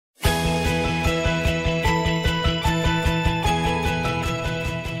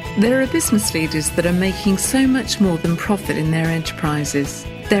There are business leaders that are making so much more than profit in their enterprises.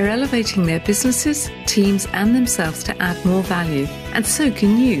 They're elevating their businesses, teams, and themselves to add more value. And so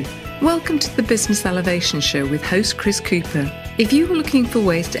can you. Welcome to the Business Elevation Show with host Chris Cooper. If you are looking for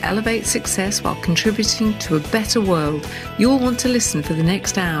ways to elevate success while contributing to a better world, you'll want to listen for the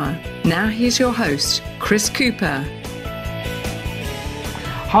next hour. Now here's your host, Chris Cooper.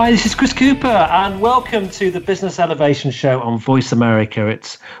 Hi, this is Chris Cooper, and welcome to the Business Elevation Show on Voice America.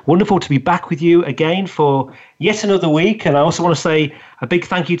 It's wonderful to be back with you again for yet another week, and I also want to say a big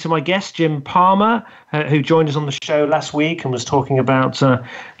thank you to my guest, Jim Palmer, who joined us on the show last week and was talking about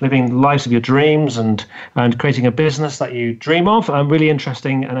living the lives of your dreams and creating a business that you dream of. A really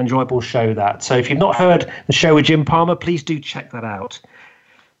interesting and enjoyable show that. So if you've not heard the show with Jim Palmer, please do check that out.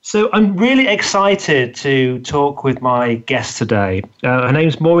 So I'm really excited to talk with my guest today. Her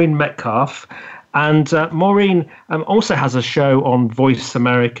name's Maureen Metcalf, and Maureen also has a show on Voice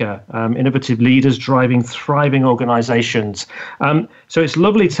America, Innovative Leaders Driving Thriving Organizations. So it's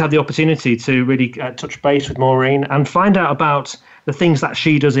lovely to have the opportunity to really touch base with Maureen and find out about the things that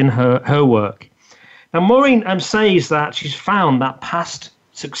she does in her work. Now, Maureen says that she's found that past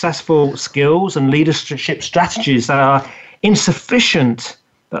successful skills and leadership strategies that are insufficient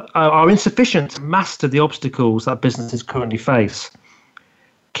to master the obstacles that businesses currently face.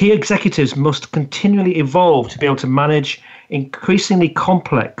 Key executives must continually evolve to be able to manage increasingly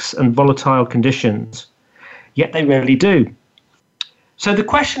complex and volatile conditions, yet they rarely do. So the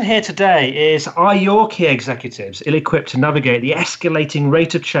question here today is, are your key executives ill-equipped to navigate the escalating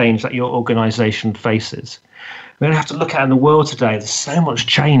rate of change that your organization faces? We're going to have to look at in the world today. There's so much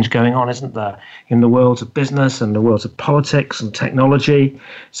change going on, isn't there, in the world of business and the world of politics and technology.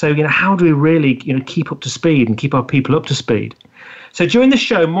 So, how do we really, keep up to speed and keep our people up to speed? So during the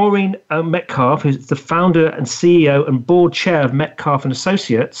show, Maureen Metcalf, who's the founder and CEO and board chair of Metcalf and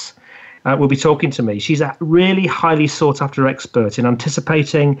Associates, will be talking to me. She's a really highly sought after expert in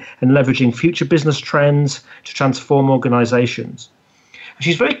anticipating and leveraging future business trends to transform organizations.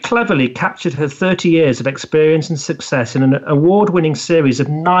 She's very cleverly captured her 30 years of experience and success in an award-winning series of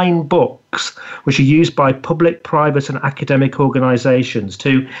 9 books, which are used by public, private, and academic organizations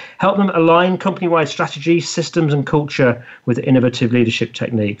to help them align company-wide strategy, systems, and culture with innovative leadership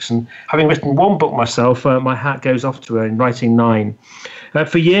techniques. And having written 1 book myself, my hat goes off to her in writing 9.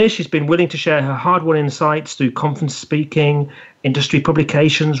 For years, she's been willing to share her hard-won insights through conference speaking, industry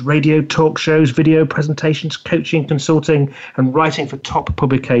publications, radio talk shows, video presentations, coaching, consulting, and writing for top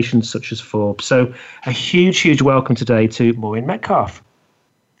publications such as Forbes. So a huge, huge welcome today to Maureen Metcalf.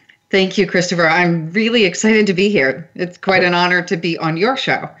 Thank you, Christopher. I'm really excited to be here. It's quite an honor to be on your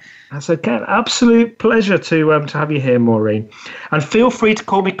show. That's okay. Absolute pleasure to have you here, Maureen. And feel free to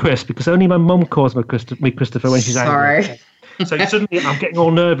call me Chris, because only my mum calls me Christopher when she's angry. Sorry. So suddenly I'm getting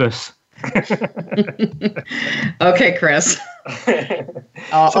all nervous. Okay, Chris.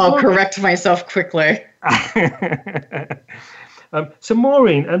 I'll correct myself quickly. So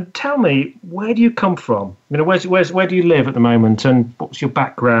Maureen, tell me, where do you come from? Where do you live at the moment, and what's your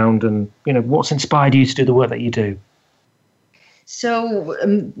background, and what's inspired you to do the work that you do?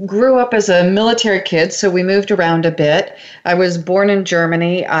 So grew up as a military kid, so we moved around a bit. I was born in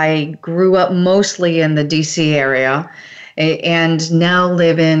Germany. I grew up mostly in the DC area, and now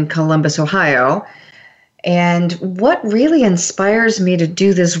live in Columbus, Ohio. And what really inspires me to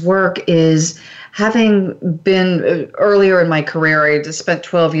do this work is having been earlier in my career, I spent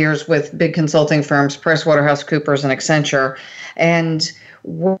 12 years with big consulting firms, PricewaterhouseCoopers and Accenture, and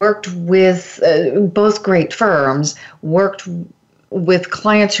worked with both great firms, worked with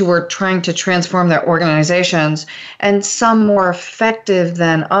clients who were trying to transform their organizations, and some more effective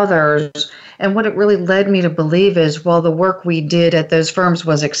than others. And what it really led me to believe is, while the work we did at those firms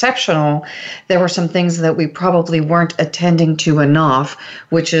was exceptional, there were some things that we probably weren't attending to enough,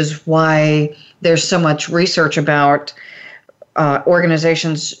 which is why there's so much research about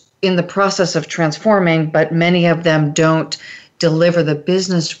organizations in the process of transforming, but many of them don't deliver the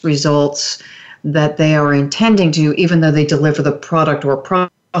business results that they are intending to, even though they deliver the product or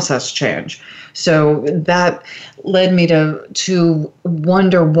process change. So that led me to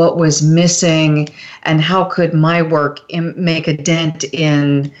wonder what was missing and how could my work make a dent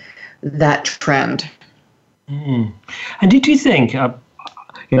in that trend. Mm. And did you think, I'm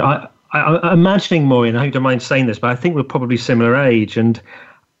imagining, Maureen, I hope you don't mind saying this, but I think we're probably similar age, and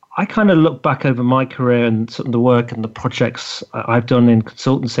I kind of look back over my career and sort of the work and the projects I've done in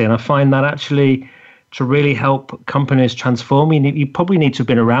consultancy, and I find that actually to really help companies transform, you probably need to have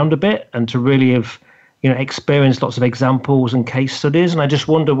been around a bit and to really have, experienced lots of examples and case studies. And I just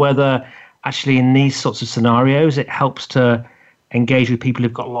wonder whether actually in these sorts of scenarios, it helps to engage with people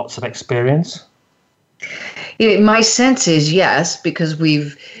who've got lots of experience? My sense is yes, because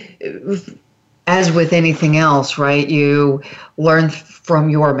as with anything else, right, you learn from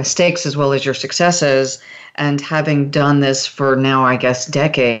your mistakes as well as your successes. And having done this for now, I guess,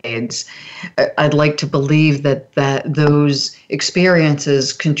 decades, I'd like to believe that those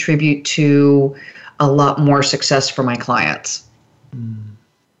experiences contribute to a lot more success for my clients.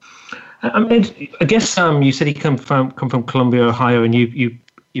 I mean, I guess you said you come from Columbia, Ohio, and you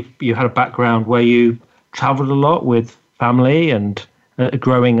had a background where you traveled a lot with family and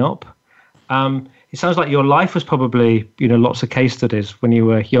growing up. It sounds like your life was probably, lots of case studies when you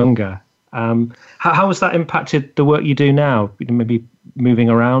were younger. How has that impacted the work you do now? Maybe moving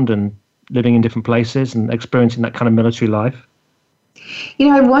around and living in different places and experiencing that kind of military life?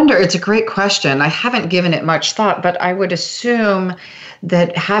 I wonder, it's a great question. I haven't given it much thought, but I would assume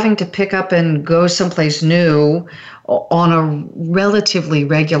that having to pick up and go someplace new on a relatively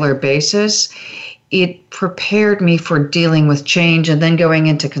regular basis, it prepared me for dealing with change, and then going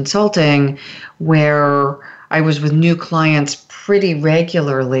into consulting where I was with new clients pretty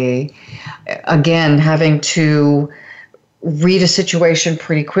regularly, again, having to read a situation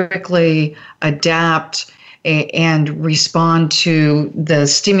pretty quickly, adapt, and respond to the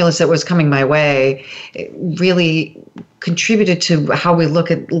stimulus that was coming my way. It really contributed to how we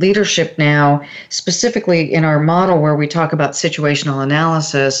look at leadership now, specifically in our model where we talk about situational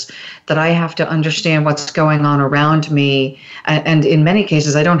analysis, that I have to understand what's going on around me. And in many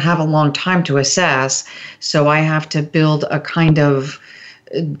cases, I don't have a long time to assess. So I have to build a kind of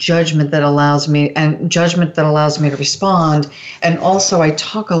judgment that allows me to respond. And also I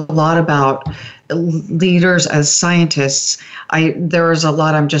talk a lot about leaders as scientists. There is a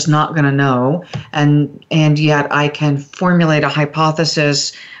lot I'm just not going to know, and yet I can formulate a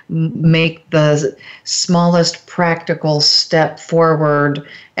hypothesis, make the smallest practical step forward,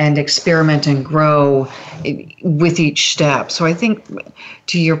 and experiment and grow with each step. So I think,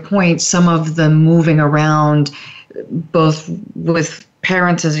 to your point, some of the moving around, both with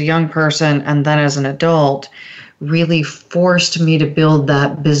parents as a young person and then as an adult, really forced me to build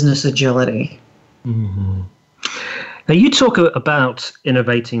that business agility. Mm-hmm. Now, you talk about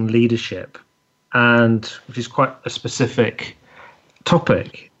innovating leadership, and which is quite a specific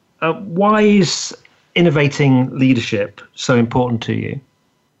topic. Why is innovating leadership so important to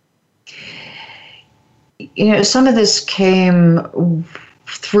you? Some of this came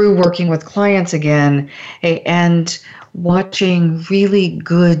through working with clients again, and watching really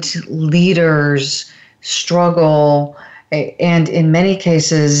good leaders struggle, and in many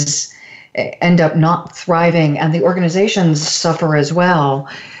cases end up not thriving, and the organizations suffer as well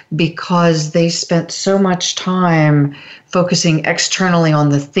because they spent so much time focusing externally on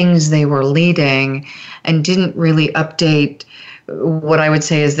the things they were leading and didn't really update what I would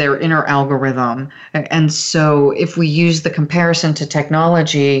say is their inner algorithm. And so if we use the comparison to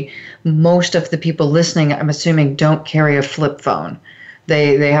technology, most of the people listening, I'm assuming, don't carry a flip phone.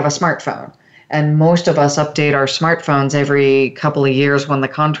 They have a smartphone. And most of us update our smartphones every couple of years when the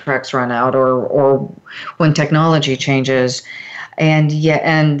contracts run out or when technology changes.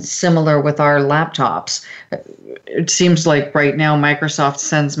 And similar with our laptops. It seems like right now Microsoft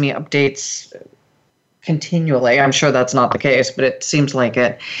sends me updates continually. I'm sure that's not the case, but it seems like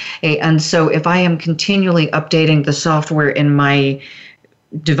it. And so if I am continually updating the software in my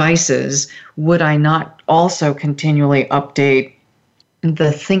devices, would I not also continually update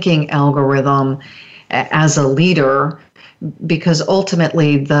the thinking algorithm as a leader? Because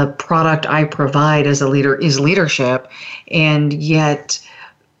ultimately the product I provide as a leader is leadership. And yet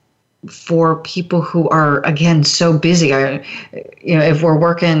for people who are, again, so busy, if we're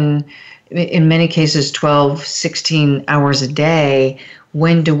working in many cases 12, 16 hours a day,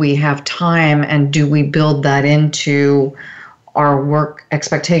 when do we have time, and do we build that into our work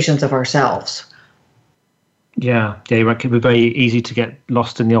expectations of ourselves? Yeah, it can be very easy to get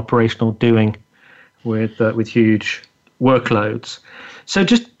lost in the operational doing with huge workloads. So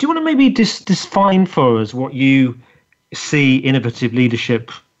do you want to maybe define for us what you see innovative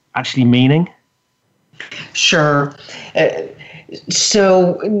leadership actually meaning? Sure.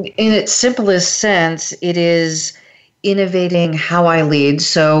 So in its simplest sense, it is innovating how I lead.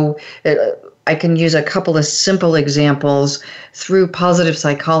 So I can use a couple of simple examples through positive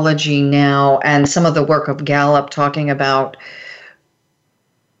psychology now and some of the work of Gallup talking about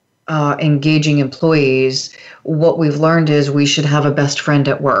engaging employees. What we've learned is we should have a best friend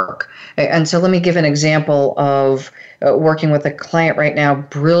at work. And so let me give an example of working with a client right now,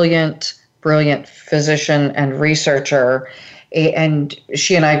 brilliant physician and researcher. And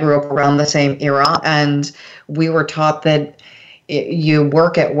she and I grew up around the same era, and we were taught that You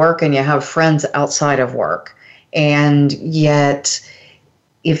work at work and you have friends outside of work. And yet,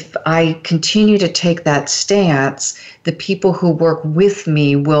 if I continue to take that stance, the people who work with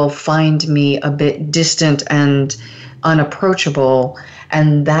me will find me a bit distant and unapproachable,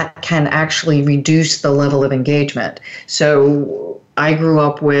 and that can actually reduce the level of engagement. So I grew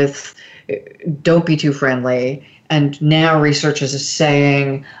up with don't be too friendly, and now research is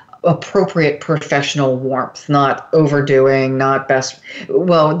saying appropriate professional warmth, not overdoing, not best.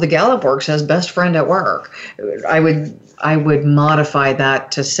 Well, the Gallup work says best friend at work. I would modify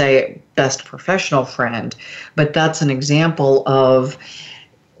that to say best professional friend, but that's an example of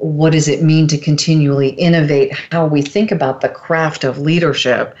what does it mean to continually innovate how we think about the craft of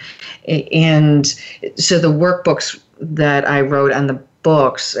leadership. And so the workbooks that I wrote and the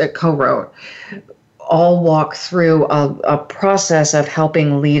books co-wrote all walk through a process of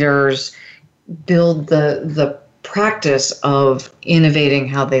helping leaders build the practice of innovating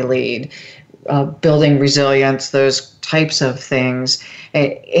how they lead, building resilience, those types of things.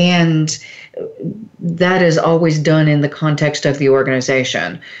 And that is always done in the context of the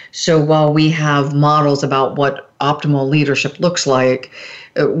organization. So while we have models about what optimal leadership looks like,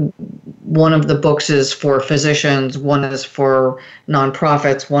 one of the books is for physicians, one is for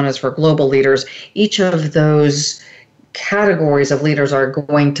nonprofits, one is for global leaders. Each of those categories of leaders are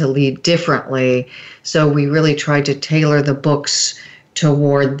going to lead differently. So we really try to tailor the books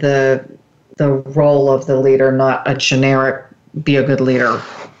toward the role of the leader, not a generic be a good leader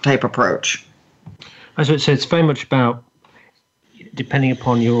type approach. So it's very much about, depending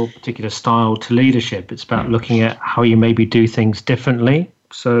upon your particular style to leadership, it's about looking at how you maybe do things differently.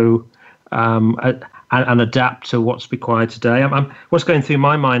 So, and adapt to what's required today. What's going through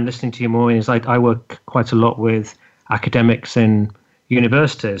my mind listening to you, Maureen, is I work quite a lot with academics in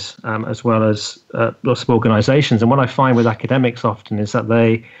universities, as well as lots of organizations. And what I find with academics often is that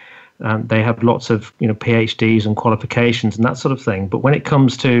they have lots of PhDs and qualifications and that sort of thing. But when it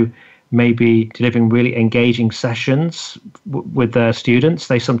comes to maybe delivering really engaging sessions with their students,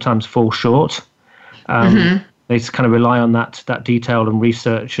 they sometimes fall short. They just kind of rely on that detail and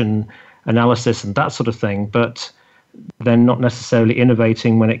research and analysis and that sort of thing, but they're not necessarily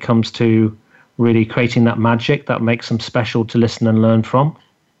innovating when it comes to really creating that magic that makes them special to listen and learn from.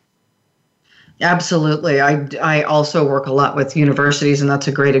 Absolutely. I also work a lot with universities, and that's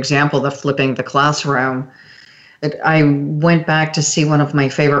a great example of flipping the classroom. I went back to see one of my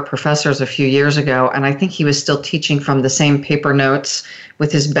favorite professors a few years ago, and I think he was still teaching from the same paper notes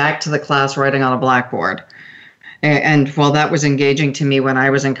with his back to the class writing on a blackboard. And while that was engaging to me when I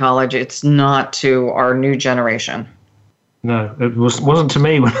was in college, it's not to our new generation. No, it wasn't to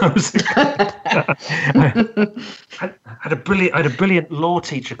me when I was. I had a brilliant law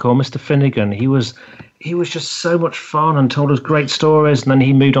teacher called Mr. Finnegan. He was just so much fun and told us great stories. And then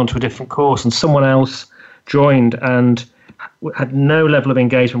he moved on to a different course, and someone else joined and had no level of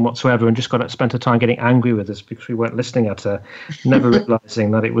engagement whatsoever, and just spent her time getting angry with us because we weren't listening at her, never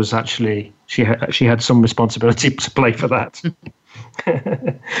realizing that it was actually she had some responsibility to play for that.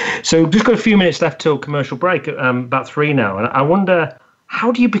 So just got a few minutes left till commercial break, about 3 now, and I wonder,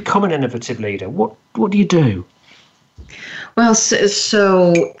 how do you become an innovative leader? What do you do? Well,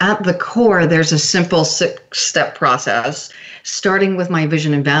 so at the core, there's a simple 6-step process, starting with my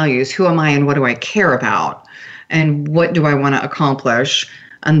vision and values. Who am I and what do I care about? And what do I want to accomplish?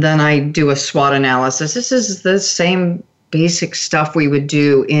 And then I do a SWOT analysis. This is the same basic stuff we would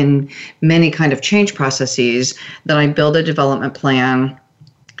do in many kind of change processes. Then I build a development plan.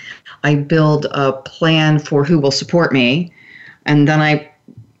 I build a plan for who will support me. And then I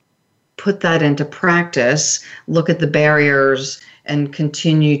put that into practice, look at the barriers, and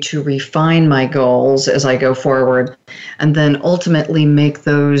continue to refine my goals as I go forward, and then ultimately make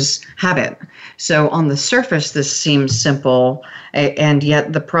those habit. So on the surface, this seems simple, and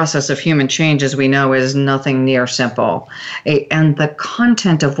yet the process of human change, as we know, is nothing near simple. And the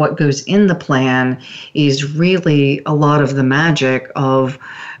content of what goes in the plan is really a lot of the magic of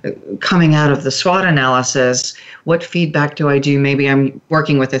coming out of the SWOT analysis. What feedback do I do? Maybe I'm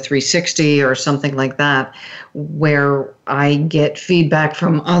working with a 360 or something like that, where I get feedback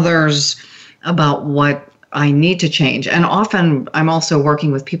from others about what I need to change. And often I'm also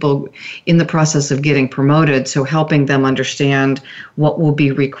working with people in the process of getting promoted, so helping them understand what will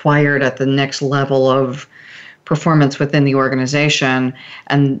be required at the next level of performance within the organization.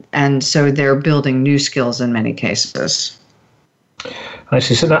 And so they're building new skills in many cases. I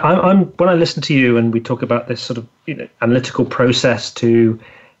see. So I'm when I listen to you and we talk about this sort of analytical process to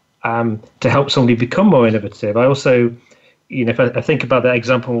help somebody become more innovative, I also if I think about that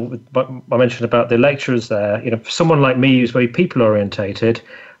example I mentioned about the lecturers there, for someone like me who's very people orientated,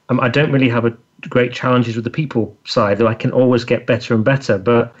 I don't really have a great challenges with the people side, though I can always get better and better.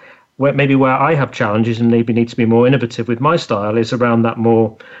 But where I have challenges and maybe need to be more innovative with my style is around that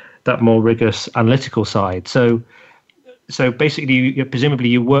more rigorous analytical side. So basically, presumably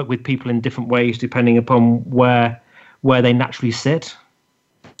you work with people in different ways depending upon where they naturally sit.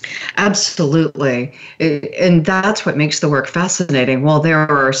 Absolutely. And that's what makes the work fascinating. While there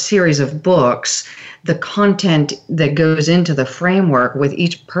are a series of books, the content that goes into the framework with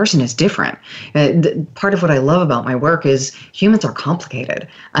each person is different. Part of what I love about my work is humans are complicated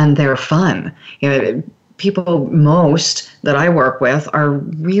and they're fun. People most that I work with are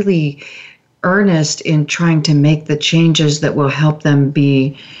really earnest in trying to make the changes that will help them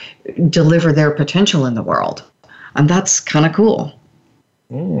deliver their potential in the world. And that's kind of cool.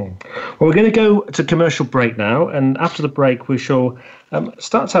 Well, we're going to go to commercial break now, and after the break, we shall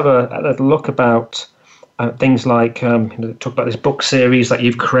start to have a look about things like talk about this book series that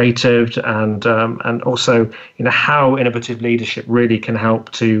you've created, and also how innovative leadership really can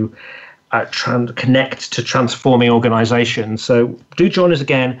help to connect to transforming organisations. So do join us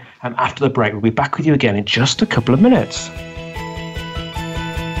again after the break. We'll be back with you again in just a couple of minutes.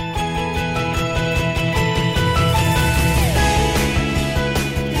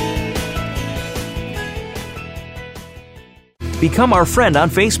 Become our friend on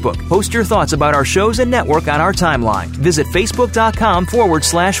Facebook. Post your thoughts about our shows and network on our timeline. Visit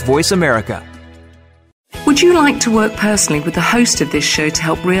facebook.com/Voice America. Would you like to work personally with the host of this show to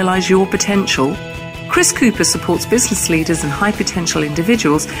help realize your potential? Chris Cooper supports business leaders and high potential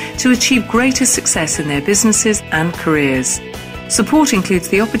individuals to achieve greater success in their businesses and careers. Support includes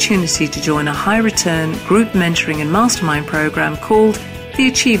the opportunity to join a high return group mentoring and mastermind program called the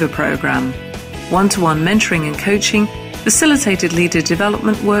Achiever Program. One-to-one mentoring and coaching, facilitated leader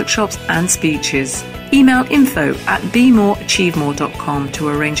development workshops and speeches. Email info@bemoreachievemore.com to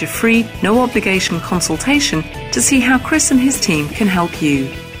arrange a free, no-obligation consultation to see how Chris and his team can help you.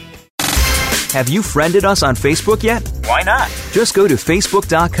 Have you friended us on Facebook yet? Why not? Just go to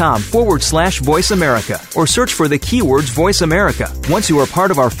facebook.com/Voice America or search for the keywords Voice America. Once you are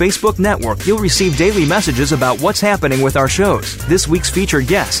part of our Facebook network, you'll receive daily messages about what's happening with our shows, this week's featured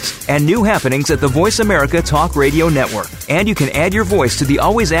guests, and new happenings at the Voice America Talk Radio Network. And you can add your voice to the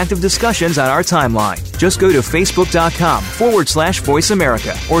always active discussions on our timeline. Just go to facebook.com/Voice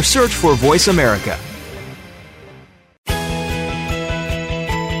America or search for Voice America.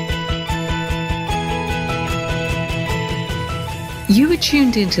 You are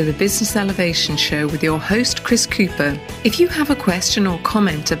tuned into the Business Elevation Show with your host, Chris Cooper. If you have a question or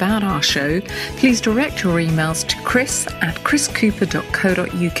comment about our show, please direct your emails to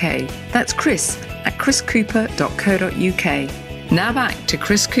chris@chriscooper.co.uk. That's chris@chriscooper.co.uk. Now back to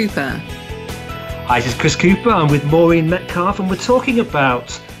Chris Cooper. Hi, this is Chris Cooper. I'm with Maureen Metcalf, and we're talking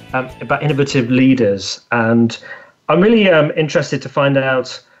about innovative leaders. And I'm really interested to find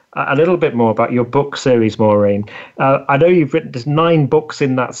out a little bit more about your book series, Maureen. I know there's 9 books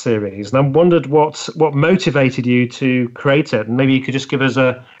in that series, and I wondered what motivated you to create it, and maybe you could just give us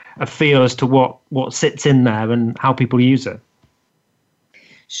a feel as to what sits in there and how people use it.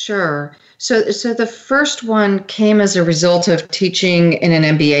 Sure. So the first one came as a result of teaching in an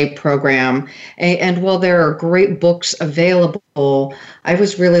MBA program. And while there are great books available, I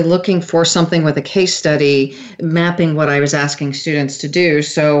was really looking for something with a case study mapping what I was asking students to do.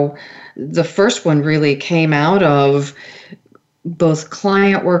 So the first one really came out of both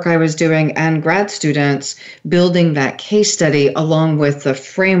client work I was doing and grad students building that case study along with the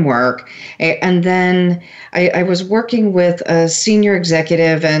framework. And then I was working with a senior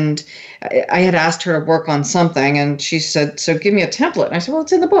executive, and I had asked her to work on something, and she said, "So give me a template." And I said, "Well,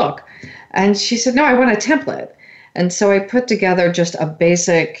 it's in the book." And she said, "No, I want a template." And so I put together just a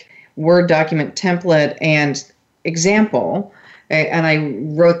basic Word document template and example, and I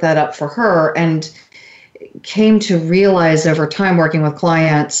wrote that up for her, and came to realize over time working with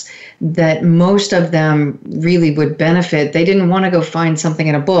clients that most of them really would benefit. They didn't want to go find something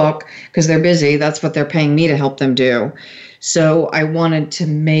in a book because they're busy. That's what they're paying me to help them do. So I wanted to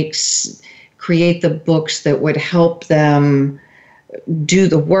create the books that would help them do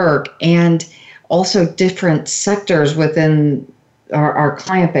the work, and also different sectors within our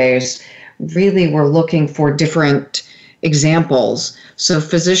client base really were looking for different examples. So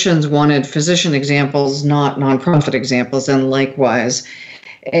physicians wanted physician examples, not nonprofit examples, and likewise.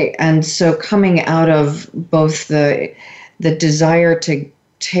 And so coming out of both the desire to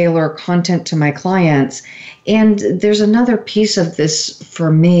tailor content to my clients, and there's another piece of this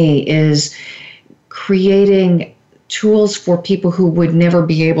for me is creating tools for people who would never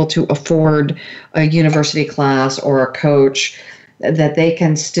be able to afford a university class or a coach, that they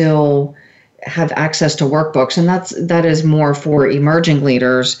can still have access to workbooks. And that is more for emerging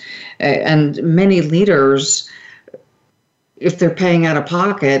leaders. And many leaders, if they're paying out of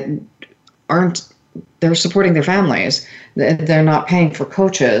pocket, they're supporting their families. They're not paying for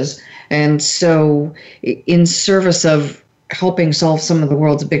coaches. And so in service of helping solve some of the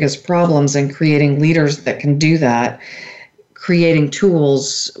world's biggest problems and creating leaders that can do that, creating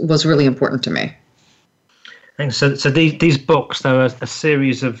tools was really important to me. And so these books, though, are a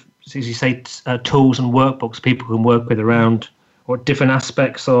series of, as you say, tools and workbooks people can work with around different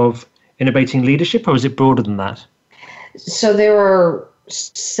aspects of innovating leadership, or is it broader than that? So there are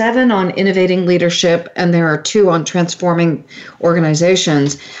 7 on innovating leadership, and there are 2 on transforming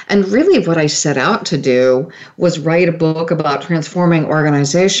organizations. And really what I set out to do was write a book about transforming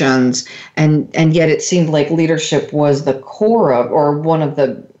organizations, and yet it seemed like leadership was the core of, or one of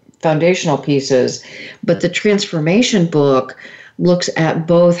the foundational pieces. But the transformation book looks at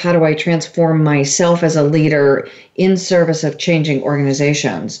both how do I transform myself as a leader in service of changing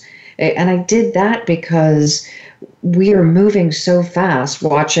organizations. And I did that because we are moving so fast,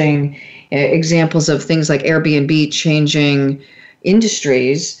 watching examples of things like Airbnb changing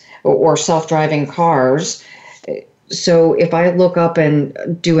industries or self-driving cars. So if I look up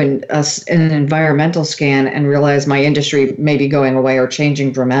and do an environmental scan and realize my industry may be going away or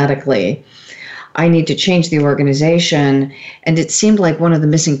changing dramatically, I need to change the organization. And it seemed like one of the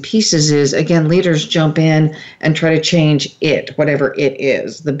missing pieces is, again, leaders jump in and try to change it, whatever it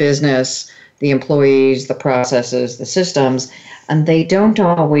is, the business, the employees, the processes, the systems, and they don't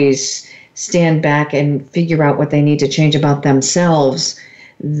always stand back and figure out what they need to change about themselves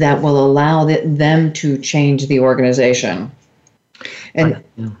that will allow them to change the organization. And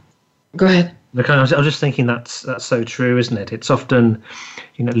go ahead. Look, I was just thinking that's so true, isn't it? It's often,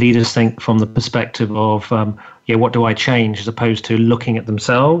 leaders think from the perspective of, what do I change, as opposed to looking at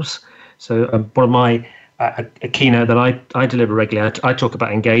themselves. So one of my a keynote that I deliver regularly, I talk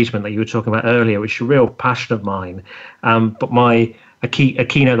about engagement that you were talking about earlier, which is a real passion of mine. But a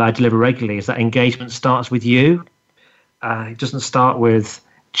keynote that I deliver regularly is that engagement starts with you. It doesn't start with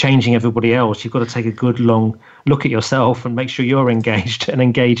changing everybody else. You've got to take a good long look at yourself and make sure you're engaged and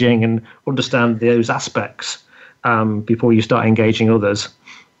engaging and understand those aspects before you start engaging others.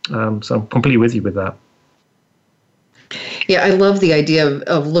 So I'm completely with you with that. Yeah, I love the idea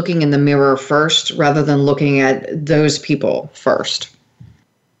of looking in the mirror first rather than looking at those people first.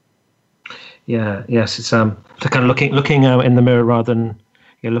 Yeah, yes, it's so kind of looking in the mirror rather than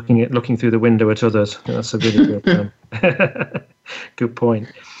looking through the window at others. That's a really good good point.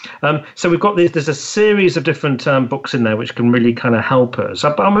 So we've got there's a series of different books in there which can really kind of help us.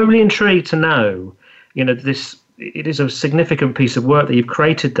 But I'm really intrigued to know, it is a significant piece of work that you've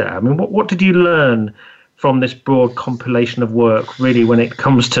created there. I mean, what did you learn from this broad compilation of work, really, when it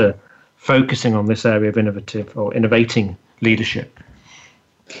comes to focusing on this area of innovating leadership?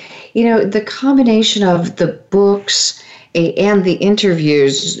 The combination of the books and the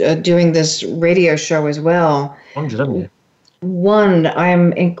interviews, doing this radio show as well. One,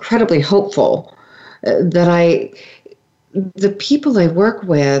 I'm incredibly hopeful that the people I work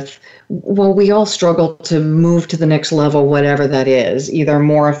with, well, we all struggle to move to the next level, whatever that is, either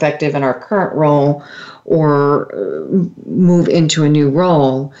more effective in our current role or move into a new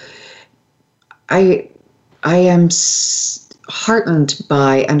role. I am heartened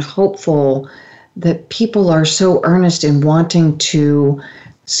by and hopeful that people are so earnest in wanting to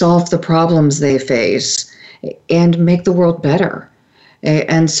solve the problems they face and make the world better.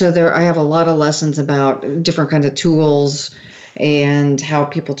 And so I have a lot of lessons about different kinds of tools and how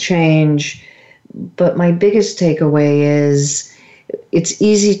people change. But my biggest takeaway is it's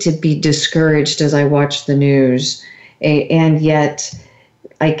easy to be discouraged as I watch the news. And yet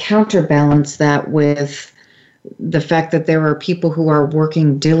I counterbalance that with the fact that there are people who are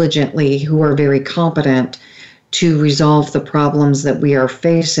working diligently, who are very competent to resolve the problems that we are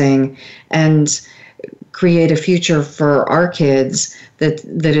facing and create a future for our kids that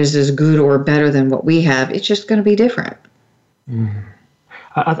is as good or better than what we have. It's just going to be different.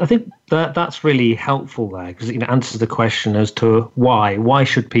 I think that's really helpful there, because it answers the question as to why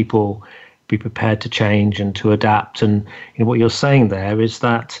should people be prepared to change and to adapt. And what you're saying there is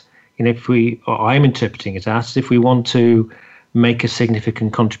that I'm interpreting it as, if we want to make a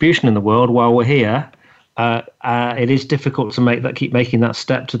significant contribution in the world while we're here, it is difficult to keep making that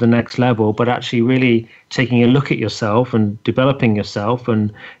step to the next level, but actually really taking a look at yourself and developing yourself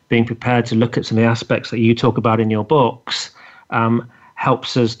and being prepared to look at some of the aspects that you talk about in your books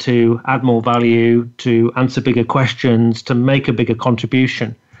helps us to add more value, to answer bigger questions, to make a bigger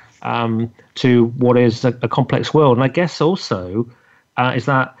contribution to what is a complex world. And I guess also is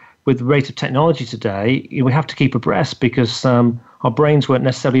that with the rate of technology today, we have to keep abreast because our brains weren't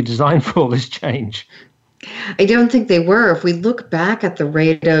necessarily designed for all this change. I don't think they were. If we look back at the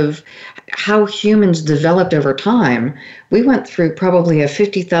rate of how humans developed over time, we went through probably a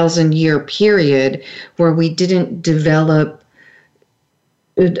 50,000 year period where we didn't develop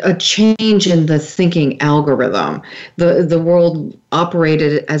a change in the thinking algorithm. The world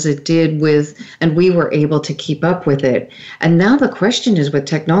operated as it did and we were able to keep up with it. And now the question is, with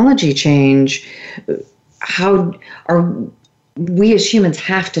technology change, how are we as humans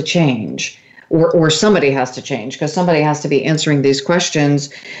have to change? Or somebody has to change, because somebody has to be answering these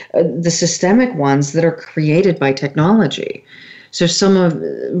questions, the systemic ones that are created by technology. So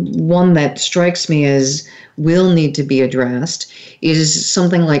one that strikes me as will need to be addressed is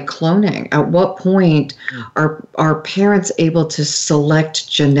something like cloning. At what point are parents able to select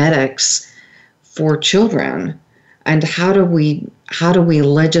genetics for children? And how do we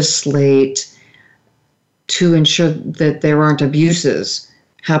legislate to ensure that there aren't abuses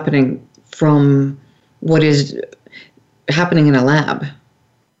happening from what is happening in a lab?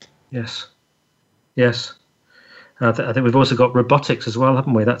 Yes. I think we've also got robotics as well,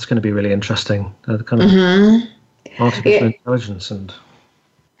 haven't we? That's going to be really interesting. The kind of artificial intelligence and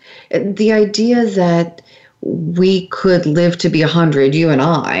the idea that we could live to be 100, you and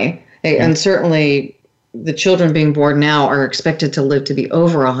I, and certainly the children being born now are expected to live to be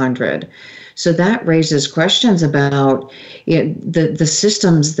over 100. So that raises questions about the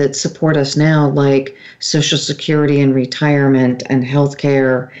systems that support us now, like Social Security and retirement and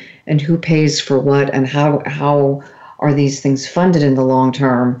healthcare, and who pays for what, and how are these things funded in the long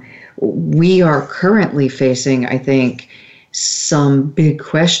term. We are currently facing, I think, some big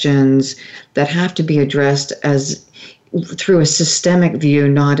questions that have to be addressed through a systemic view,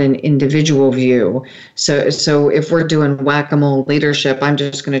 not an individual view. So if we're doing whack-a-mole leadership, I'm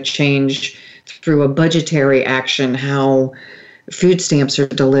just going to change through a budgetary action how food stamps are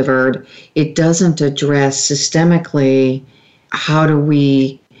delivered. It doesn't address systemically how do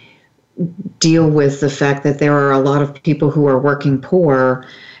we deal with the fact that there are a lot of people who are working poor,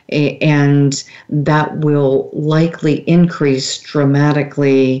 and that will likely increase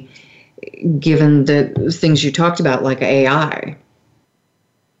dramatically given the things you talked about, like AI.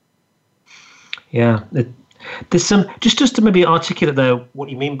 Yeah, there's some just to maybe articulate there what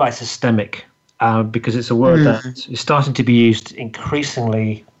you mean by systemic, because it's a word that is starting to be used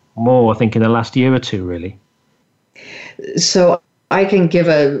increasingly more, I think, in the last year or two, really. So I can give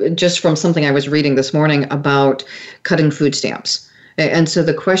just from something I was reading this morning about cutting food stamps. And so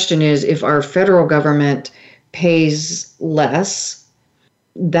the question is, if our federal government pays less,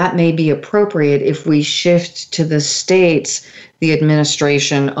 that may be appropriate if we shift to the states the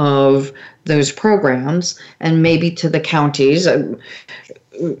administration of those programs, and maybe to the counties.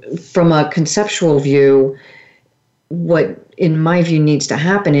 From a conceptual view, what in my view needs to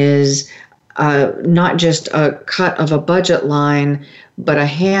happen is not just a cut of a budget line, but a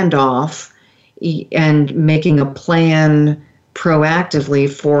handoff and making a plan proactively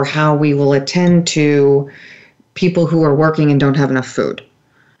for how we will attend to people who are working and don't have enough food.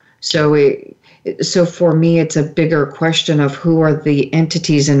 So for me, it's a bigger question of who are the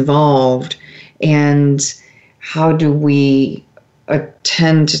entities involved and how do we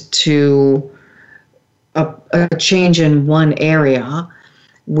attend to a change in one area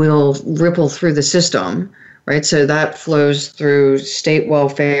will ripple through the system, right? So that flows through state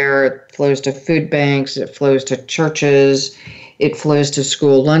welfare, it flows to food banks, it flows to churches, it flows to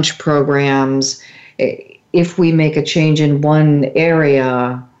school lunch programs. If we make a change in one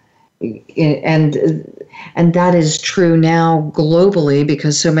area, and that is true now globally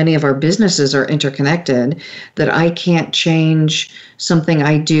because so many of our businesses are interconnected, that I can't change something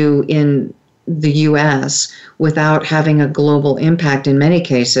I do in the U.S. without having a global impact in many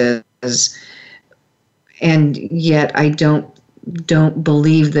cases. And yet I don't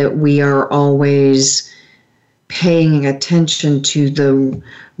believe that we are always paying attention to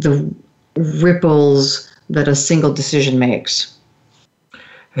the ripples that a single decision makes.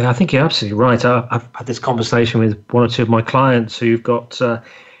 Yeah, I think you're absolutely right. I've had this conversation with one or two of my clients who've got,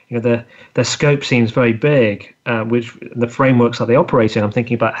 their scope seems very big, which the frameworks that they operate in. I'm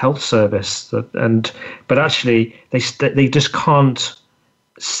thinking about health service, but actually they just can't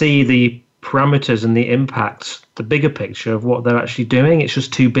see the parameters and the impact, the bigger picture of what they're actually doing. It's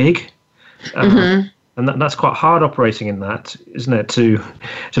just too big. And that's quite hard operating in that, isn't it? To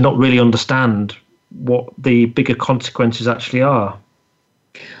not really understand what the bigger consequences actually are.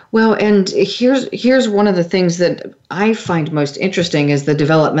 Well, and here's one of the things that I find most interesting is the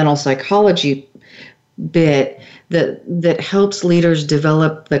developmental psychology bit that helps leaders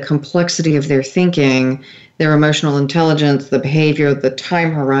develop the complexity of their thinking, their emotional intelligence, the behavior, the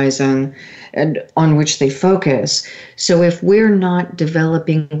time horizon, and on which they focus. So if we're not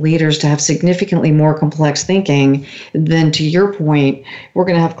developing leaders to have significantly more complex thinking, then to your point, we're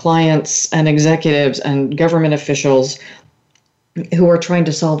going to have clients and executives and government officials who are trying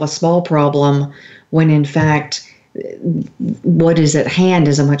to solve a small problem when in fact what is at hand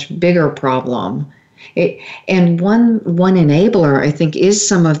is a much bigger problem. And one enabler, I think, is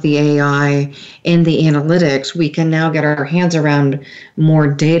some of the AI and the analytics. We can now get our hands around more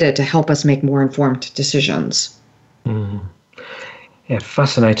data to help us make more informed decisions. Yeah,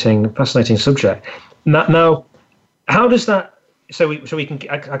 fascinating subject. Now, how does that? So we can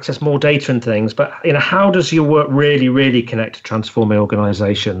access more data and things, but how does your work really connect to transforming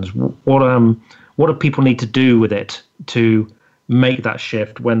organizations? What do people need to do with it to make that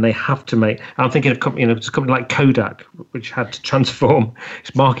shift when they have to make? I'm thinking of a company like Kodak, which had to transform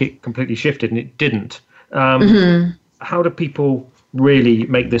its market, completely shifted, and it didn't. How do people really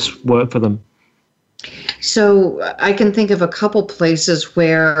make this work for them? So I can think of a couple places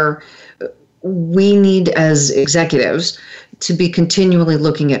where we need, as executives, to be continually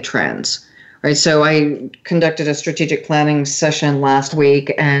looking at trends. Right. So I conducted a strategic planning session last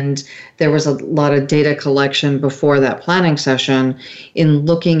week, and there was a lot of data collection before that planning session in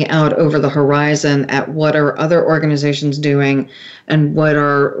looking out over the horizon at what are other organizations doing and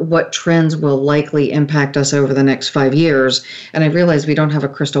what trends will likely impact us over the next 5 years. And I realized we don't have a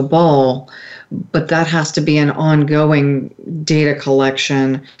crystal ball, but that has to be an ongoing data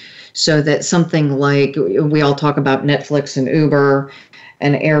collection so that something like we all talk about Netflix and Uber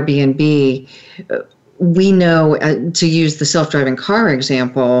and Airbnb, we know, to use the self-driving car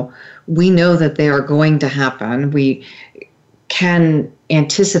example, we know that they are going to happen. We can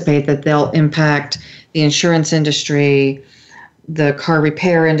anticipate that they'll impact the insurance industry, the car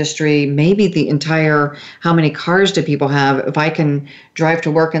repair industry, maybe the entire, how many cars do people have? If I can drive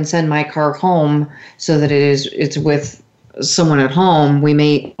to work and send my car home so that it's with someone at home, we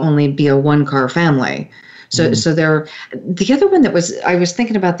may only be a one-car family. So the other one I was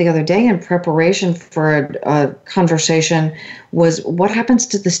thinking about the other day in preparation for a conversation was what happens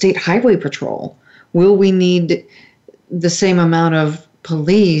to the state highway patrol? Will we need the same amount of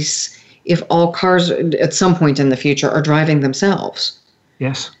police if all cars at some point in the future are driving themselves?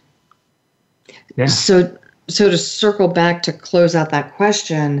 Yes. Yeah. So to circle back to close out that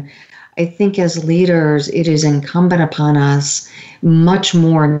question, I think as leaders, it is incumbent upon us much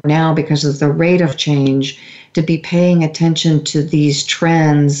more now because of the rate of change to be paying attention to these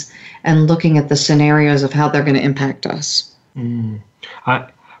trends and looking at the scenarios of how they're going to impact us. We've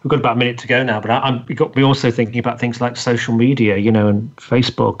got about a minute to go now, but we're also thinking about things like social media, and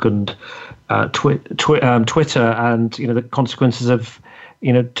Facebook and Twitter, and the consequences of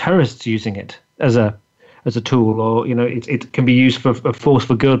terrorists using it as a tool, or it can be used for a force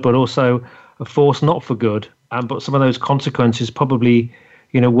for good, but also a force not for good. But some of those consequences probably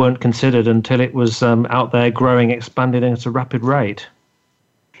weren't considered until it was out there growing, expanding at a rapid rate.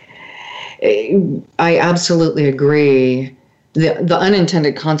 I absolutely agree. The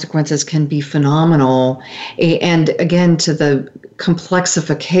unintended consequences can be phenomenal. And again, to the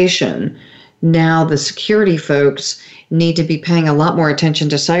complexification, now the security folks need to be paying a lot more attention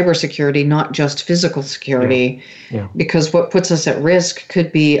to cybersecurity, not just physical security, because what puts us at risk could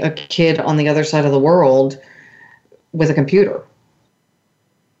be a kid on the other side of the world with a computer.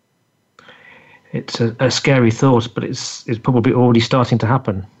 It's a scary thought, but it's probably already starting to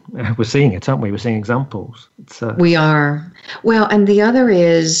happen. We're seeing it, aren't we? We're seeing examples. We are. Well, and the other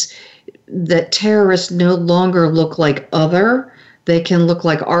is that terrorists no longer look like other. They can look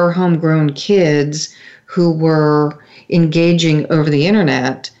like our homegrown kids who were engaging over the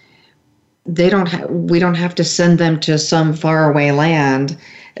internet. We don't have to send them to some faraway land.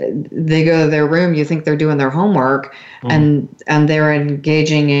 They go to their room, you think they're doing their homework, and they're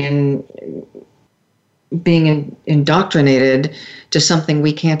engaging in being indoctrinated to something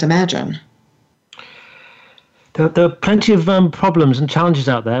we can't imagine. There are plenty of problems and challenges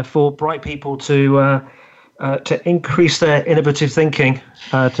out there for bright people to increase their innovative thinking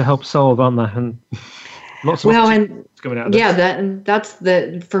to help solve, aren't there? And lots of coming out of this.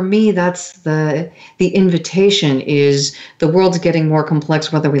 That's for me, that's the invitation is the world's getting more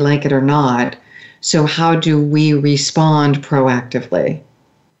complex whether we like it or not. So how do we respond proactively?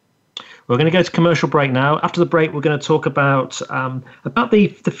 We're going to go to commercial break now. After the break, we're going to talk about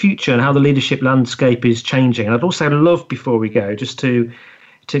the future and how the leadership landscape is changing. And I'd also love, before we go, just to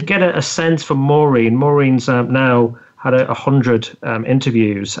to get a sense from Maureen. Maureen's now had 100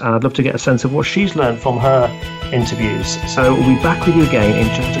 interviews, and I'd love to get a sense of what she's learned from her interviews. So we'll be back with you again in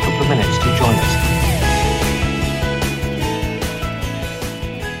just a couple of minutes. To join us.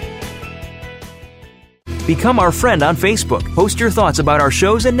 Become our friend on Facebook. Post your thoughts about our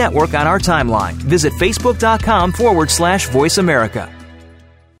shows and network on our timeline. Visit facebook.com/Voice America.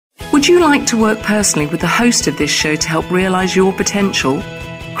 Would you like to work personally with the host of this show to help realize your potential?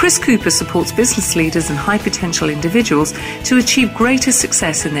 Chris Cooper supports business leaders and high potential individuals to achieve greater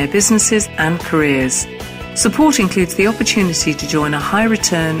success in their businesses and careers. Support includes the opportunity to join a high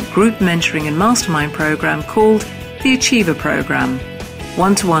return group mentoring and mastermind program called the Achiever Program.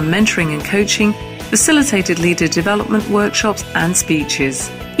 One-to-one mentoring and coaching, facilitated leader development workshops and speeches.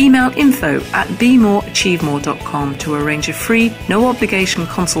 Email info@bemoreachievemore.com to arrange a free, no-obligation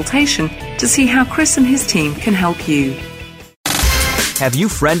consultation to see how Chris and his team can help you. Have you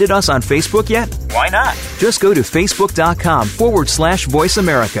friended us on Facebook yet? Why not? Just go to facebook.com/Voice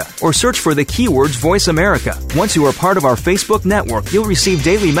America or search for the keywords Voice America. Once you are part of our Facebook network, you'll receive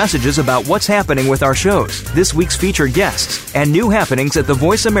daily messages about what's happening with our shows, this week's featured guests, and new happenings at the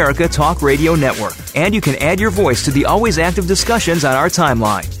Voice America Talk Radio Network. And you can add your voice to the always active discussions on our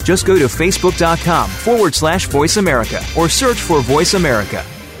timeline. Just go to facebook.com/Voice America or search for Voice America.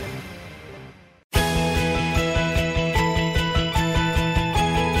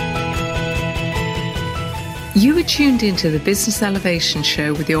 You are tuned into the Business Elevation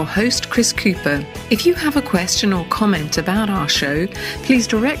Show with your host, Chris Cooper. If you have a question or comment about our show, please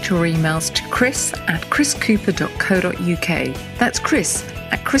direct your emails to chris@chriscooper.co.uk. That's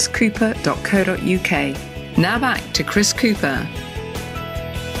chris@chriscooper.co.uk. Now back to Chris Cooper.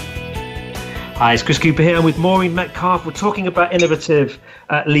 Hi, it's Chris Cooper here. I'm with Maureen Metcalf. We're talking about innovative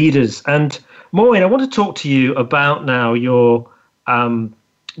leaders. And Maureen, I want to talk to you about now your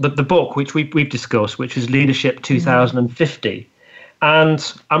the book which we've discussed, which is Leadership 2050.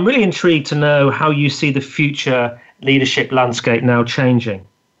 And I'm really intrigued to know how you see the future leadership landscape now changing.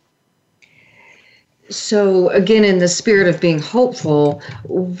 So again, in the spirit of being hopeful,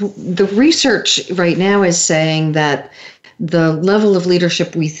 the research right now is saying that the level of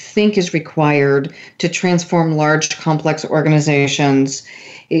leadership we think is required to transform large, complex organizations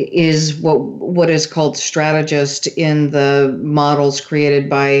is what is called strategist in the models created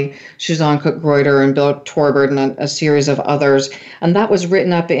by Suzanne Cook-Greuter and Bill Torbert and a series of others. And that was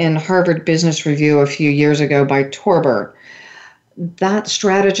written up in Harvard Business Review a few years ago by Torbert. That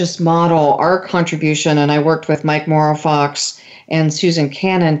strategist model, our contribution, and I worked with Mike Morrow-Fox and Susan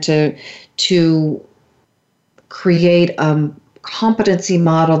Cannon to create a competency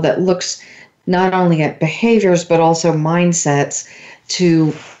model that looks not only at behaviors but also mindsets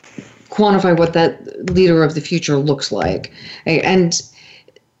to quantify what that leader of the future looks like. And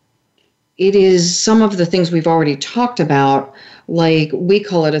it is some of the things we've already talked about, like we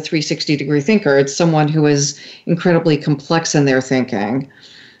call it a 360-degree thinker. It's someone who is incredibly complex in their thinking.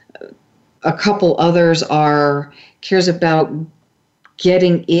 A couple others cares about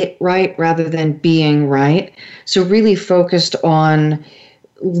getting it right rather than being right. So really focused on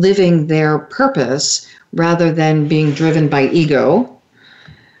living their purpose rather than being driven by ego.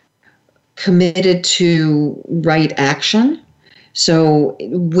 Committed to right action. So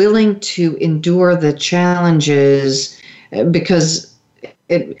willing to endure the challenges because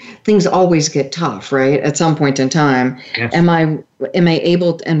things always get tough, right? At some point in time. Yes. Am I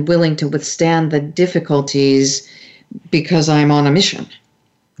able and willing to withstand the difficulties because I'm on a mission?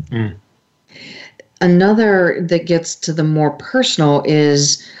 Mm. Another that gets to the more personal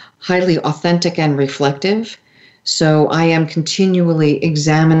is highly authentic and reflective. So I am continually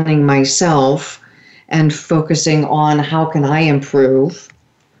examining myself and focusing on how can I improve.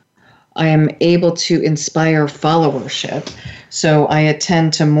 I am able to inspire followership. So I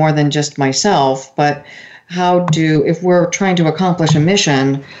attend to more than just myself, but if we're trying to accomplish a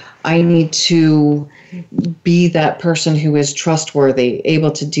mission, I need to be that person who is trustworthy, able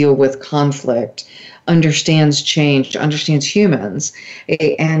to deal with conflict, understands change, understands humans,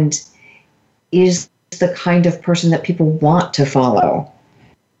 and is the kind of person that people want to follow.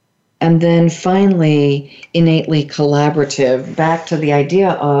 And then finally, innately collaborative, back to the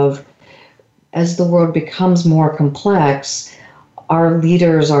idea of as the world becomes more complex, our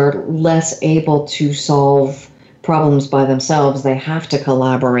leaders are less able to solve problems by themselves. They have to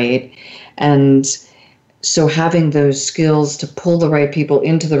collaborate. And so having those skills to pull the right people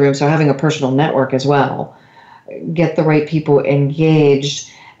into the room, so having a personal network as well, get the right people engaged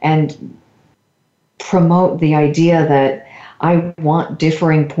and promote the idea that I want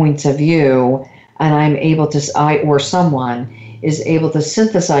differing points of view and I'm able to, someone is able to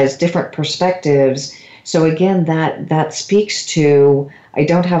synthesize different perspectives. So again, that speaks to, I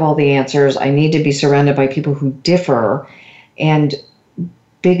don't have all the answers. I need to be surrounded by people who differ, and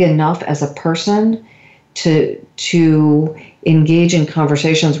big enough as a person to engage in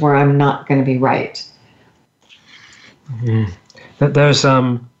conversations where I'm not going to be right. There's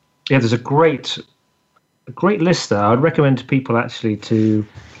a great list there. I'd recommend to people actually to,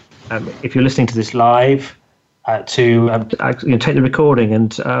 if you're listening to this live, to take the recording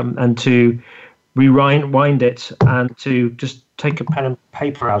and to rewind it, and to just take a pen and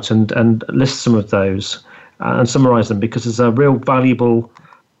paper out and list some of those and summarize them, because there's a real valuable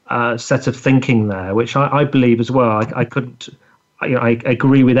set of thinking there, which I believe as well. I couldn't, I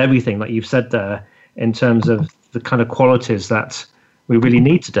agree with everything that you've said there in terms of the kind of qualities that we really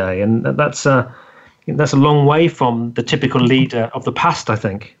need today, and that's a long way from the typical leader of the past, I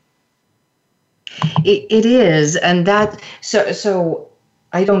think. It is, and that so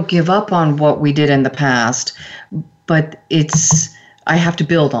I don't give up on what we did in the past, but I have to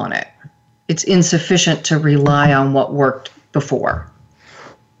build on it. It's insufficient to rely on what worked before.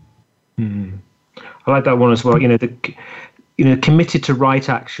 I like that one as well. Committed to right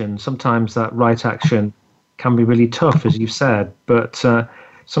action. Sometimes that right action can be really tough, as you've said, but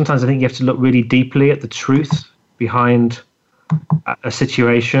sometimes I think you have to look really deeply at the truth behind a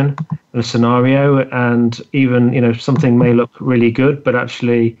situation and a scenario, and even something may look really good, but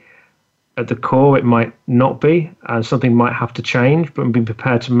actually at the core it might not be, and something might have to change. But being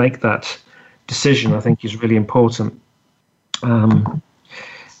prepared to make that decision, I think, is really important. I've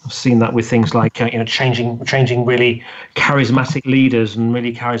seen that with things like changing really charismatic leaders and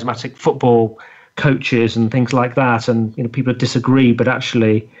really charismatic football coaches and things like that, and people disagree, but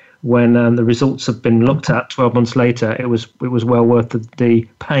actually when the results have been looked at 12 months later, it was well worth the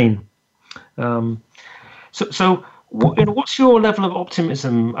pain. So what's your level of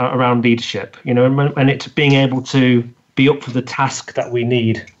optimism around leadership? And it being able to be up for the task that we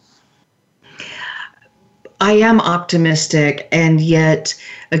need. I am optimistic, and yet,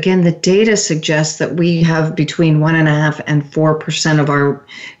 again, the data suggests that we have between 1.5% and 4% of our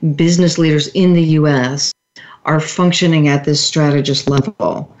business leaders in the U.S. are functioning at this strategist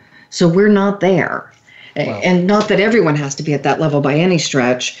level. So we're not there. Wow. And not that everyone has to be at that level by any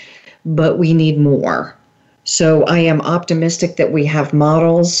stretch, but we need more. So I am optimistic that we have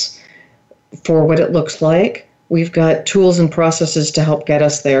models for what it looks like. We've got tools and processes to help get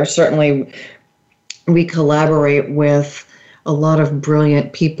us there. Certainly, we collaborate with a lot of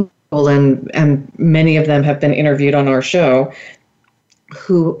brilliant people, and many of them have been interviewed on our show,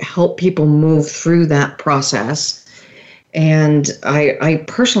 who help people move through that process. And I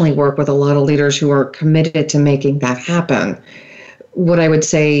personally work with a lot of leaders who are committed to making that happen. What I would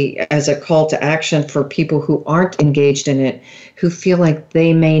say as a call to action for people who aren't engaged in it, who feel like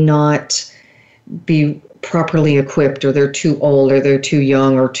they may not be properly equipped, or they're too old, or they're too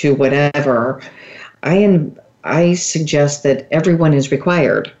young, or too whatever, I suggest that everyone is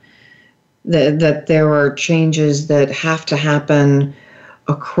required, that there are changes that have to happen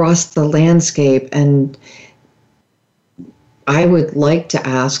across the landscape. And I would like to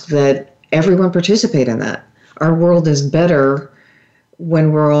ask that everyone participate in that. Our world is better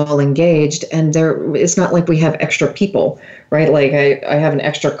when we're all engaged, and it's not like we have extra people, right? Like I have an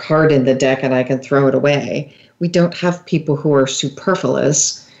extra card in the deck and I can throw it away. We don't have people who are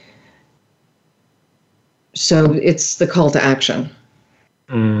superfluous. So it's the call to action.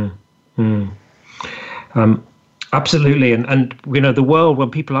 Absolutely. And the world,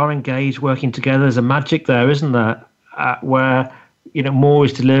 when people are engaged, working together, there's a magic there, isn't there? Where, more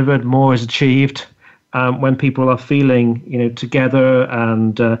is delivered, more is achieved. When people are feeling, together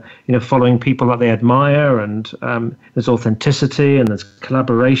and, following people that they admire, and there's authenticity and there's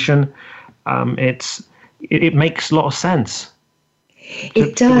collaboration. It makes a lot of sense.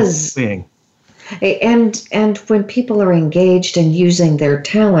 It does. And when people are engaged and using their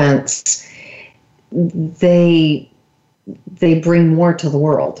talents, they bring more to the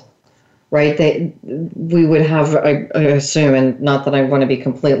world, right? We would have, I assume, and not that I want to be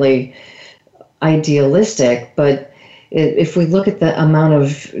completely idealistic, but if we look at the amount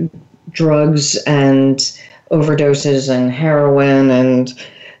of drugs and overdoses and heroin and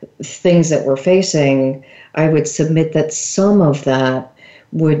things that we're facing, I would submit that some of that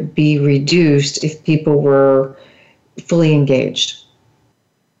would be reduced if people were fully engaged.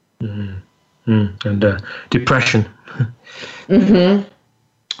 And depression.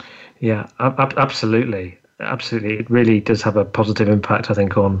 Yeah, absolutely. It really does have a positive impact, I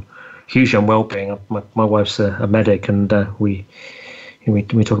think, hugely on well-being. My wife's a medic, and we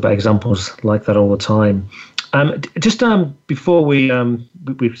talk about examples like that all the time. Just before we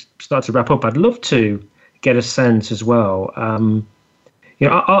start to wrap up, I'd love to get a sense as well.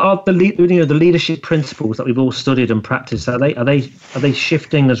 Are the leadership principles that we've all studied and practiced, are they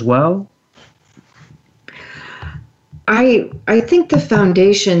shifting as well? I think the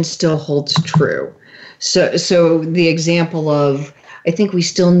foundation still holds true. So the example of, I think we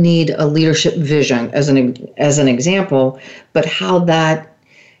still need a leadership vision as an example, but how that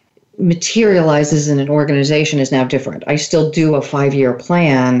materializes in an organization is now different. I still do a 5-year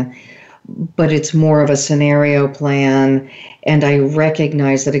plan, but it's more of a scenario plan. And I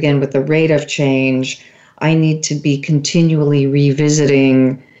recognize that, again, with the rate of change, I need to be continually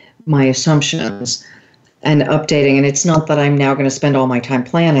revisiting my assumptions and updating. And it's not that I'm now going to spend all my time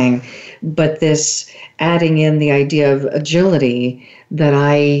planning, but this adding in the idea of agility, that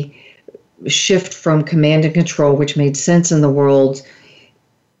I shift from command and control, which made sense in the world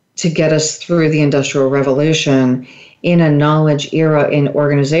to get us through the Industrial Revolution, in a knowledge era in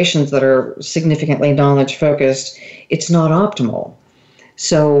organizations that are significantly knowledge focused. It's not optimal.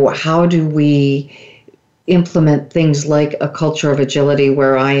 So how do we implement things like a culture of agility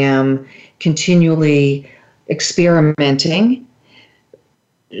where I am continually experimenting,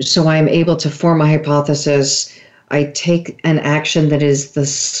 so I'm able to form a hypothesis, I take an action that is the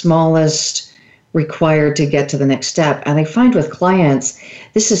smallest required to get to the next step. And I find with clients,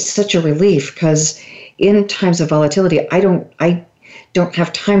 this is such a relief, because in times of volatility, I don't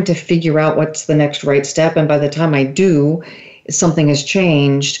have time to figure out what's the next right step. And by the time I do, something has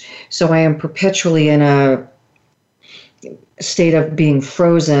changed. So I am perpetually in a state of being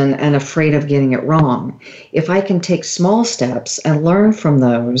frozen and afraid of getting it wrong. If I can take small steps and learn from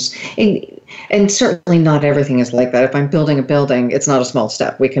those, and certainly not everything is like that. If I'm building a building, it's not a small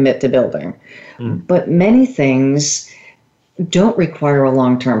step. We commit to building. But many things don't require a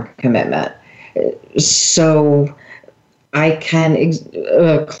long-term commitment. So I can,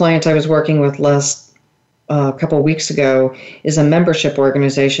 a client I was working with a couple of weeks ago is a membership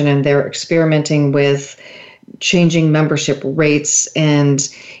organization, and they're experimenting with changing membership rates, and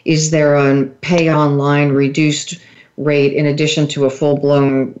is there a pay online reduced rate in addition to a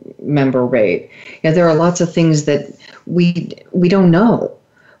full-blown member rate? There are lots of things that we don't know,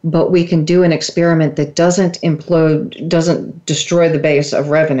 but we can do an experiment that doesn't implode, doesn't destroy the base of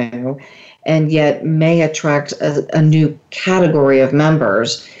revenue, and yet may attract a new category of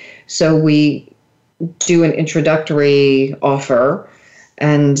members. So we do an introductory offer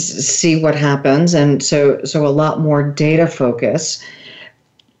and see what happens. And so a lot more data focus.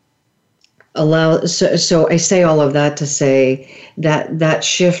 So I say all of that to say that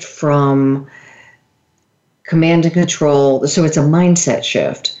shift from command and control, so it's a mindset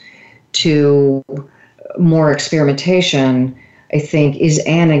shift, to more experimentation, I think, is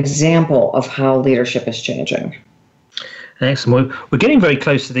an example of how leadership is changing. Excellent. We're getting very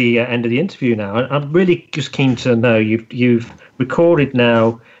close to the end of the interview now. I'm really just keen to know, you've recorded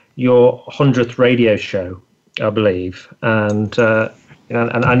now your 100th radio show, I believe, and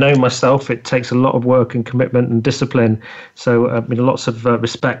I know myself it takes a lot of work and commitment and discipline. So lots of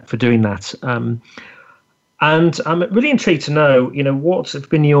respect for doing that. And I'm really intrigued to know, what have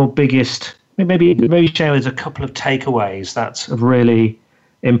been your biggest, maybe share with us a couple of takeaways that have really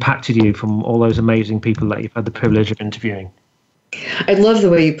impacted you from all those amazing people that you've had the privilege of interviewing. I love the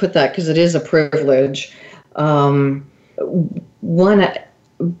way you put that, because it is a privilege. One,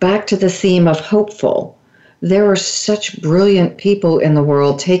 back to the theme of hopeful. There are such brilliant people in the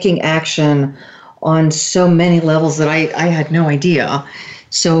world taking action on so many levels that I had no idea.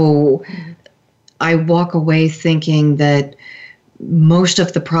 So I walk away thinking that most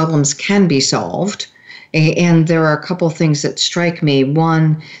of the problems can be solved. And there are a couple things that strike me.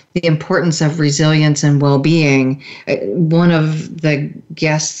 One, the importance of resilience and well-being. One of the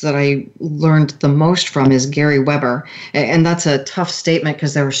guests that I learned the most from is Gary Weber. And that's a tough statement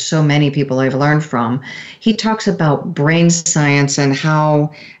because there are so many people I've learned from. He talks about brain science and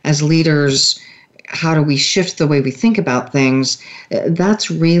how, as leaders, how do we shift the way we think about things.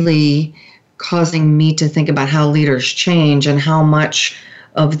 That's really causing me to think about how leaders change and how much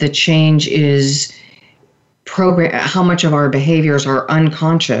of the change is how much of our behaviors are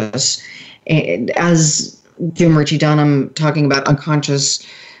unconscious. As Jim Ritchie Dunham talking about unconscious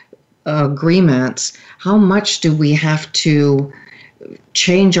agreements, how much do we have to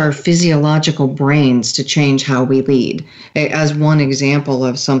change our physiological brains to change how we lead? As one example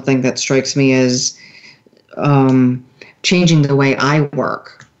of something that strikes me as changing the way I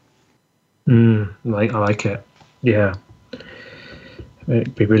work. I like it. Yeah.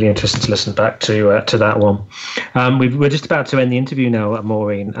 It'd be really interesting to listen back to that one. We're just about to end the interview now,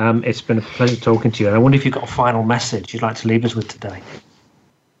 Maureen. It's been a pleasure talking to you. And I wonder if you've got a final message you'd like to leave us with today.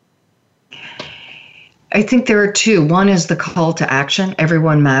 I think there are two. One is the call to action.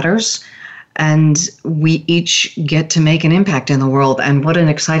 Everyone matters. And we each get to make an impact in the world. And what an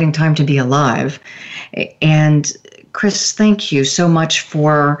exciting time to be alive. And Chris, thank you so much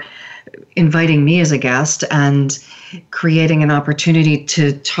for inviting me as a guest and creating an opportunity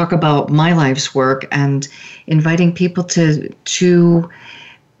to talk about my life's work and inviting people to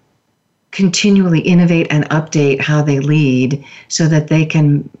continually innovate and update how they lead so that they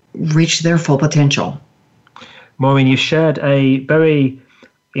can reach their full potential. Maureen, you shared a very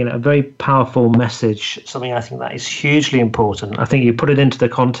powerful message, something I think that is hugely important. I think you put it into the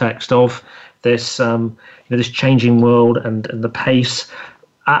context of this, this changing world and the pace.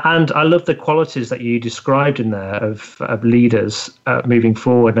 And I love the qualities that you described in there of leaders moving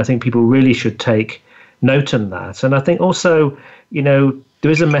forward. And I think people really should take note on that. And I think also, there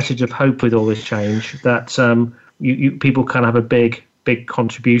is a message of hope with all this change that people can have a big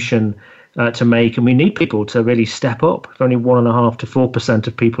contribution to make, and we need people to really step up. If only 1.5% to 4%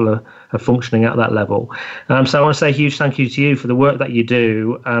 of people are functioning at that level. So I want to say a huge thank you to you for the work that you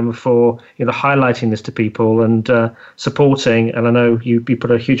do, for highlighting this to people and supporting. And I know you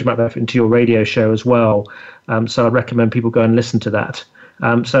put a huge amount of effort into your radio show as well. So I recommend people go and listen to that.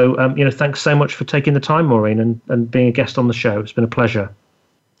 Thanks so much for taking the time, Maureen, and being a guest on the show. It's been a pleasure.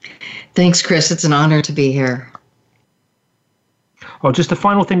 Thanks, Chris. It's an honor to be here. Oh, just a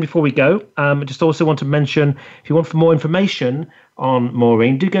final thing before we go. I just also want to mention, if you want for more information on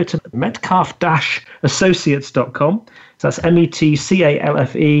Maureen, do go to metcalf-associates.com. So that's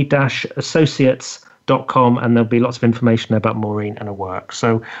metcalfe-associates.com, and there'll be lots of information about Maureen and her work.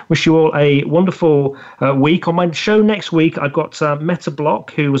 So wish you all a wonderful week. On my show next week, I've got Meta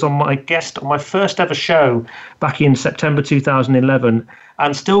Block, who was my guest on my first ever show back in September 2011,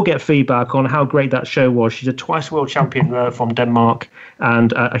 and still get feedback on how great that show was. She's a twice world champion from Denmark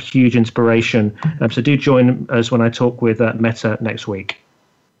and a huge inspiration. So do join us when I talk with Meta next week.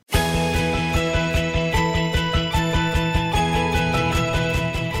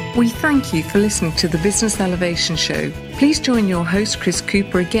 We thank you for listening to the Business Elevation Show. Please join your host, Chris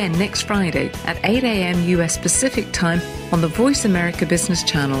Cooper, again next Friday at 8 a.m. US Pacific Time on the Voice America Business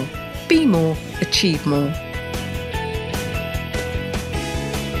Channel. Be more, achieve more.